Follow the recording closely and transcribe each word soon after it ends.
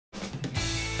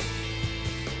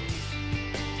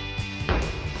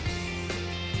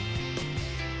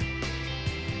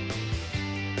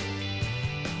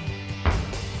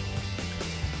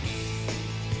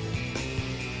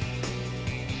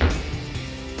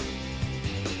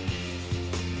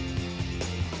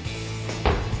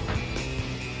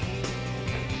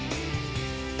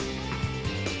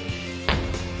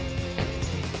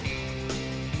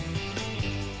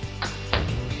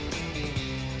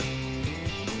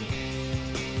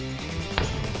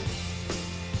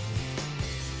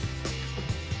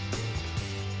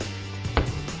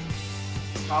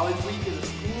College Week is a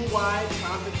school-wide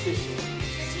competition.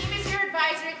 The team is your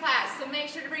advisory class, so make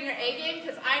sure to bring your A game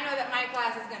because I know that my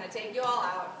class is going to take you all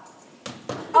out.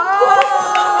 Oh!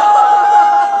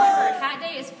 Hat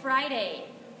day is Friday.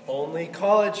 Only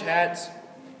college hats.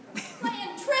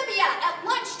 Playing trivia at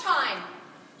lunchtime.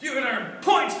 You can earn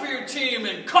points for your team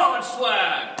in college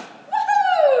swag.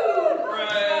 Woohoo!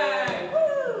 Hooray!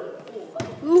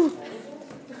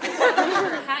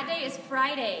 Hat day is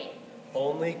Friday.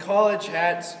 Only college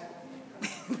hats.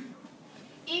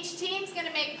 Each team's going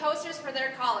to make posters for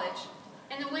their college.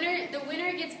 And the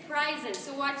winner gets prizes,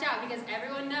 so watch out because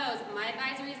everyone knows my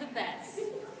advisory is the best.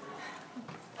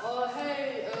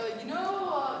 Hey, college is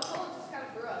kind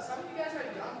of for us. How many of you guys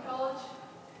already gone to college?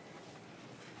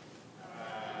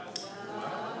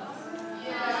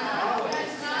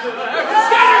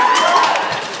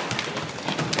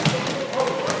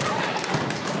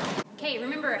 Okay,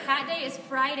 remember, hat day is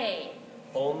Friday.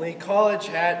 Only college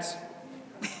hats.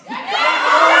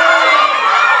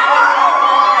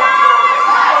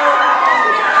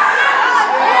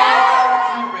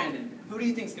 Brandon, who do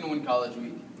you think's going to win College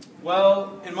Week?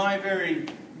 Well, in my very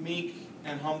meek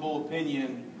and humble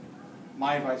opinion,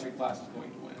 my advisory class is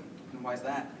going to win. And why is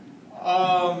that?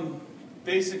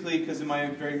 Basically, because in my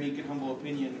very meek and humble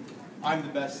opinion, I'm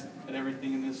the best at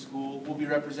everything in this school. We'll be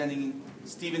representing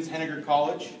Stevens Henniger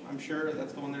College, I'm sure,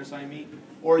 that's the one that assigned me,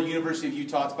 or University of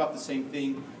Utah, it's about the same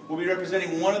thing. We'll be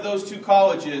representing one of those two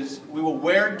colleges. We will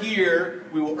wear gear,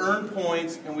 we will earn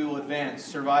points, and we will advance,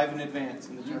 survive and advance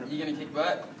in the tournament. You gonna kick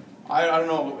butt? I don't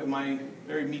know, in my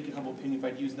very meek and humble opinion, if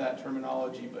I'd use that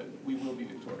terminology, but we will be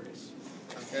victorious.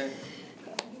 Okay.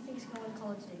 Who do you think's going to win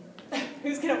College Day?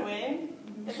 Who's going to win?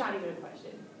 It's not even a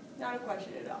question. Not a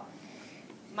question at all.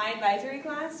 My advisory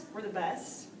class, we're the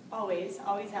best. Always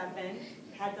have been.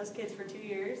 Had those kids for 2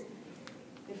 years.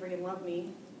 They freaking love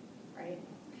me, right?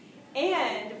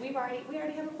 And we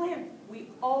already have a plan. We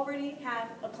already have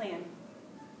a plan.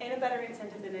 And a better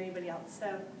incentive than anybody else.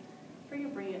 So, for you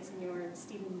bring it, Senor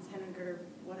Stevens Henniger,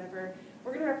 whatever,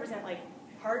 we're going to represent like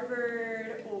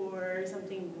Harvard or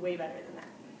something way better than that.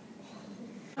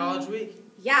 College Week.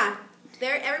 Yeah,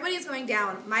 everybody's going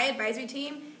down. My advisory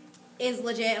team is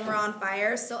legit and we're on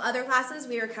fire. So other classes,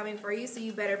 we are coming for you, so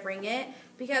you better bring it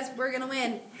because we're going to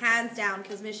win, hands down,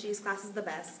 because Miss G's class is the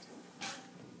best.